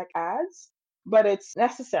Afrotech adds, but it's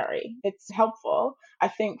necessary. It's helpful, I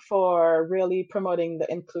think, for really promoting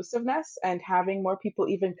the inclusiveness and having more people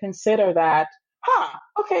even consider that,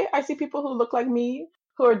 okay, I see people who look like me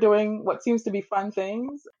who are doing what seems to be fun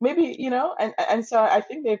things. Maybe, and so I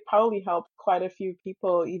think they've probably helped quite a few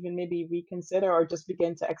people even maybe reconsider or just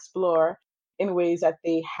begin to explore in ways that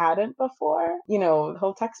they hadn't before, the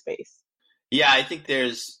whole tech space. Yeah, I think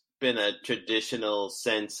there's been a traditional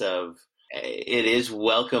sense of it is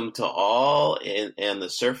welcome to all in the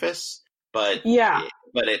surface, but Yeah,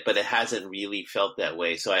 it hasn't really felt that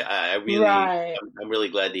way. So right. I'm really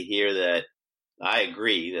glad to hear that. I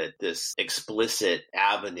agree that this explicit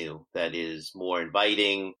avenue that is more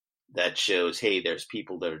inviting, that shows, hey, there's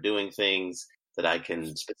people that are doing things that I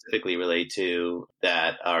can specifically relate to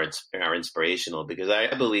that are inspirational, because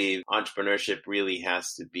I believe entrepreneurship really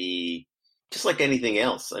has to be just like anything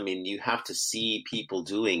else. I mean, you have to see people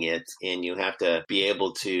doing it and you have to be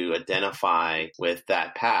able to identify with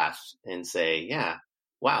that path and say, yeah,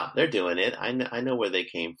 wow, they're doing it. I know where they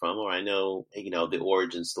came from, or I know, the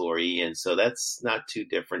origin story. And so that's not too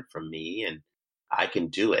different from me, and I can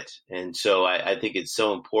do it. And so I think it's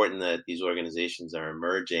so important that these organizations are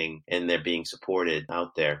emerging and they're being supported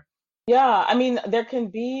out there. Yeah, I mean, there can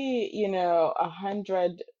be,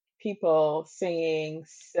 100 people saying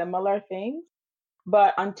similar things.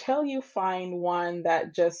 But until you find one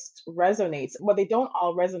that just resonates, well, they don't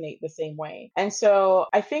all resonate the same way. And so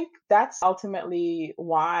I think that's ultimately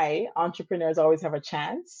why entrepreneurs always have a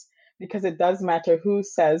chance, because it does matter who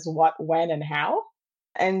says what, when, and how.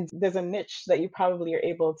 And there's a niche that you probably are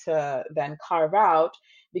able to then carve out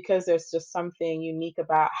because there's just something unique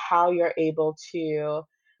about how you're able to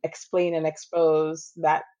explain and expose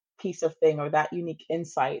that piece of thing or that unique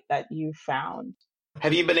insight that you found.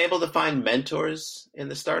 Have you been able to find mentors in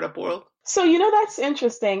the startup world? So, that's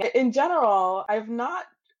interesting. In general, I've not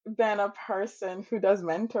been a person who does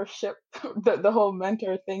mentorship, the whole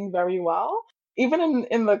mentor thing very well, even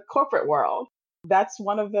in the corporate world. That's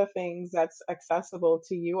one of the things that's accessible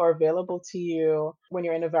to you or available to you when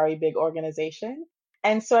you're in a very big organization.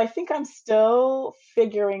 And so I think I'm still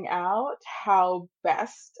figuring out how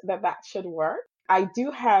best that should work. I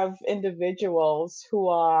do have individuals who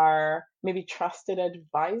are maybe trusted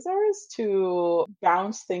advisors to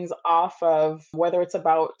bounce things off of, whether it's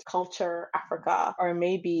about culture, Africa, or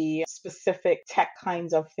maybe specific tech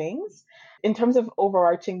kinds of things. In terms of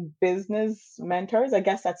overarching business mentors, I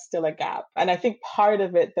guess that's still a gap. And I think part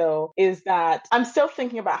of it, though, is that I'm still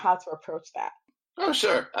thinking about how to approach that. Oh,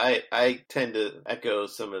 sure. I tend to echo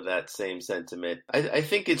some of that same sentiment. I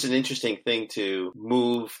think it's an interesting thing to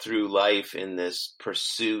move through life in this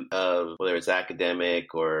pursuit of whether it's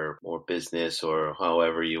academic or business or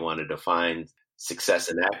however you want to define success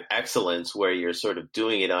and excellence, where you're sort of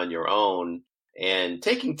doing it on your own and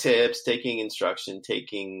taking tips, taking instruction,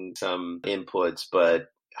 taking some inputs, but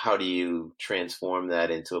how do you transform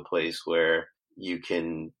that into a place where you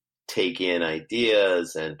can take in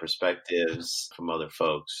ideas and perspectives from other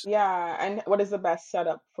folks? Yeah, and what is the best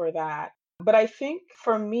setup for that? But I think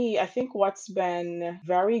for me, I think what's been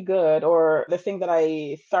very good, or the thing that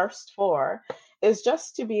I thirst for, is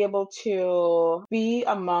just to be able to be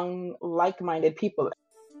among like-minded people.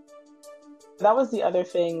 That was the other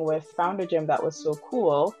thing with Founder Gym that was so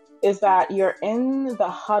cool, is that you're in the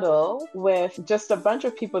huddle with just a bunch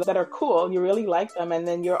of people that are cool, you really like them, and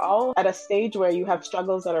then you're all at a stage where you have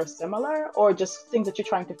struggles that are similar or just things that you're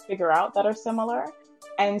trying to figure out that are similar.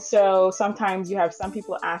 And so sometimes you have some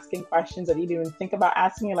people asking questions that you didn't even think about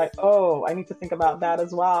asking. You're like, oh, I need to think about that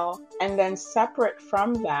as well. And then separate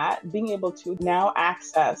from that, being able to now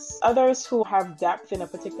access others who have depth in a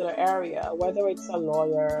particular area, whether it's a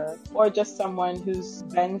lawyer or just someone who's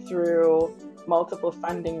been through multiple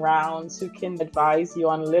funding rounds, who can advise you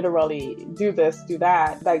on literally do this, do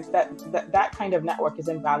that. Like that kind of network is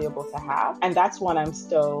invaluable to have. And that's one I'm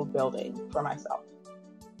still building for myself.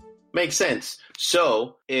 Makes sense.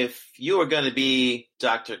 So if you were going to be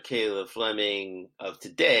Dr. Kayla Fleming of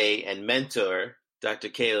today and mentor Dr.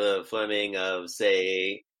 Kayla Fleming of,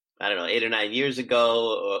 say, I don't know, 8 or 9 years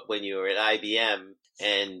ago, or when you were at IBM,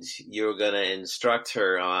 and you were going to instruct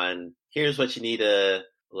her on, here's what you need to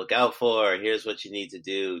look out for, here's what you need to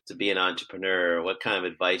do to be an entrepreneur, what kind of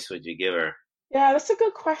advice would you give her? Yeah, that's a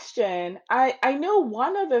good question. I know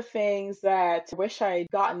one of the things that I wish I'd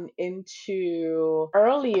gotten into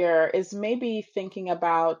earlier is maybe thinking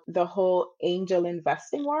about the whole angel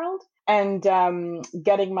investing world and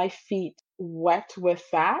getting my feet wet with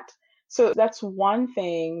that. So that's one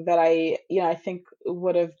thing that I think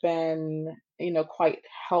would have been, quite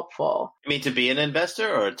helpful. I mean, to be an investor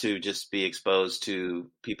or to just be exposed to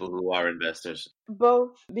people who are investors?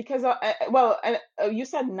 Both, because you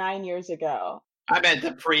said 9 years ago. I meant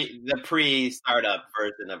the pre startup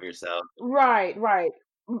version of yourself. Right, right.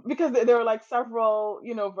 because there are like several,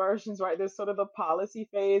 versions, right? There's sort of the policy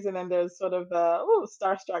phase, and then there's sort of the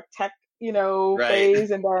starstruck tech, Right.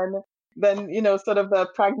 phase, and then sort of the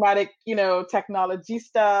pragmatic,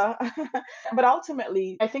 technologista. But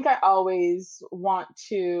ultimately, I think I always want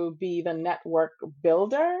to be the network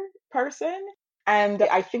builder person. And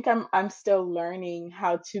I think I'm still learning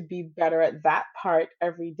how to be better at that part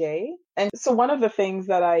every day. And so one of the things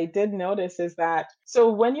that I did notice is that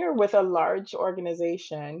so when you're with a large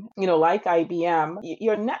organization, like IBM,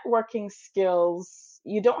 your networking skills,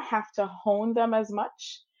 you don't have to hone them as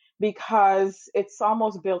much because it's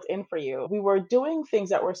almost built in for you. We were doing things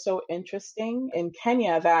that were so interesting in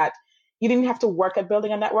Kenya that you didn't have to work at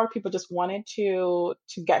building a network. People just wanted to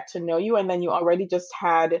get to know you, and then you already just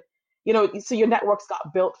had, so your networks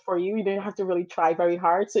got built for you. You didn't have to really try very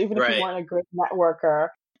hard. So even if you Right. weren't a great networker,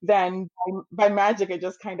 then by magic it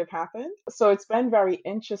just kind of happened. So it's been very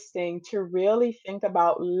interesting to really think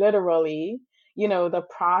about literally, the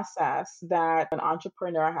process that an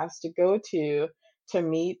entrepreneur has to go to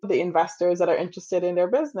meet the investors that are interested in their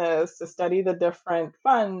business, to study the different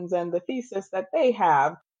funds and the thesis that they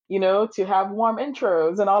have, to have warm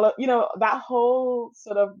intros and all of, that whole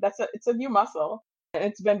sort of, it's a new muscle. And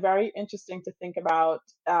it's been very interesting to think about,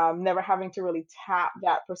 never having to really tap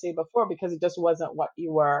that per se before because it just wasn't what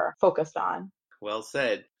you were focused on. Well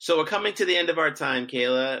said. So we're coming to the end of our time,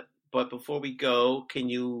 Kayla. But before we go, can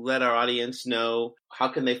you let our audience know how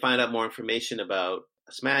can they find out more information about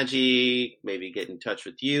Smagy, maybe get in touch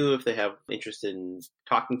with you if they have interest in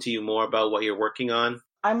talking to you more about what you're working on?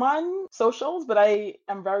 I'm on socials, but I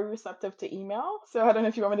am very receptive to email. So I don't know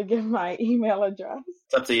if you want me to give my email address.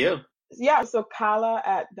 It's up to you. Yeah, so Kala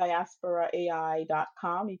at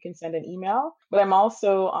diasporaai.com. You can send an email. But I'm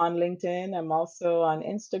also on LinkedIn. I'm also on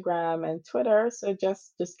Instagram and Twitter. So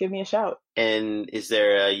just give me a shout. And is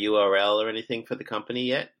there a URL or anything for the company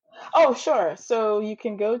yet? Oh, sure. So you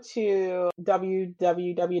can go to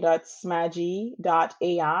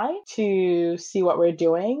www.smagy.ai to see what we're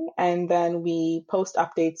doing. And then we post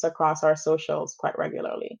updates across our socials quite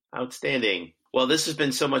regularly. Outstanding. Well, this has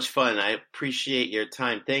been so much fun. I appreciate your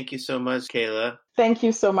time. Thank you so much, Kayla. Thank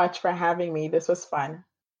you so much for having me. This was fun.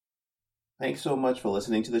 Thanks so much for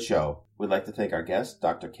listening to the show. We'd like to thank our guest,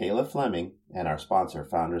 Dr. Kayla Fleming, and our sponsor,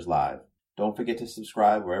 Founders Live. Don't forget to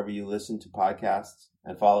subscribe wherever you listen to podcasts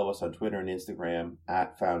and follow us on Twitter and Instagram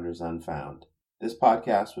at Founders Unfound. This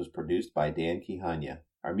podcast was produced by Dan Kihanya.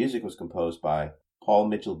 Our music was composed by Paul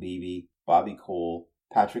Mitchell Beebe, Bobby Cole,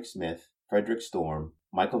 Patrick Smith, Frederick Storm,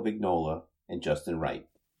 Michael Vignola, and Justin Wright.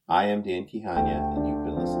 I am Dan Kihanya, and you've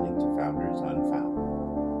been listening